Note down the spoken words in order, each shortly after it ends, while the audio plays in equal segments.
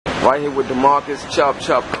Right here with Demarcus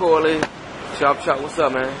Corley. Chop, what's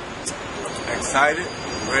up, man? Excited,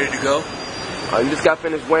 ready to go. You just got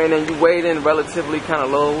finished weighing in. You weighed in relatively kind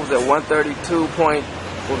of low. Was at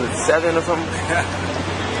 132.7 or something?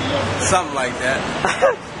 Something like that.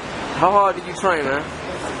 How hard did you train, man?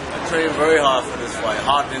 I trained very hard for this fight.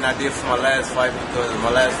 Harder than I did for my last fight because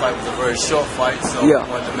my last fight was a very short fight. So I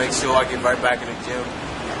wanted to make sure I get right back in the gym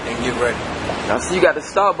and get ready. Now, see, you got the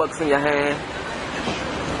Starbucks in your hand.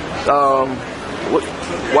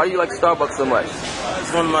 Why do you like Starbucks so much?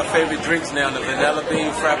 It's one of my favorite drinks now, the vanilla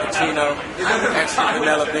bean frappuccino, extra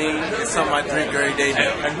vanilla bean. It's something I drink every day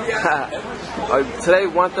now. Today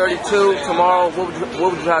 132. Tomorrow, what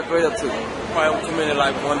would you hydrate up to? Probably come in at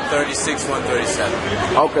like 136,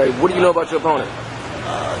 137. Okay, what do you know about your opponent?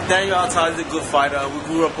 Daniel Altai is a good fighter. We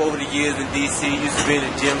grew up over the years in D.C. Used to be in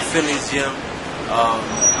the gym, Philly's gym.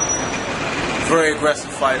 Very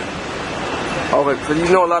aggressive fighter. Okay, so you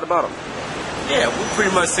know a lot about him? Yeah, we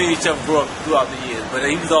pretty much seen each other grow up throughout the years, but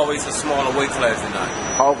he was always a smaller weight class than I.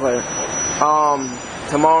 Okay.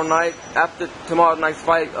 Tomorrow night, after tomorrow night's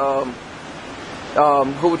fight,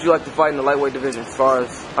 who would you like to fight in the lightweight division? As far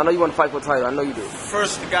as I know, you want to fight for a title. I know you do.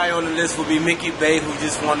 First guy on the list will be Mickey Bay, who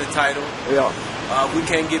just won the title. Yeah. We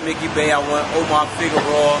can't get Mickey Bay. I want Omar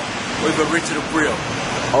Figueroa or even Richard Abril.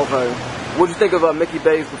 Okay. What do you think of Mickey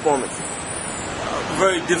Bay's performance?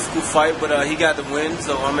 Very difficult fight, but he got the win,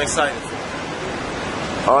 so I'm excited for it.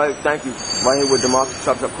 All right, thank you. Right here with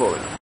Demarcus Corley.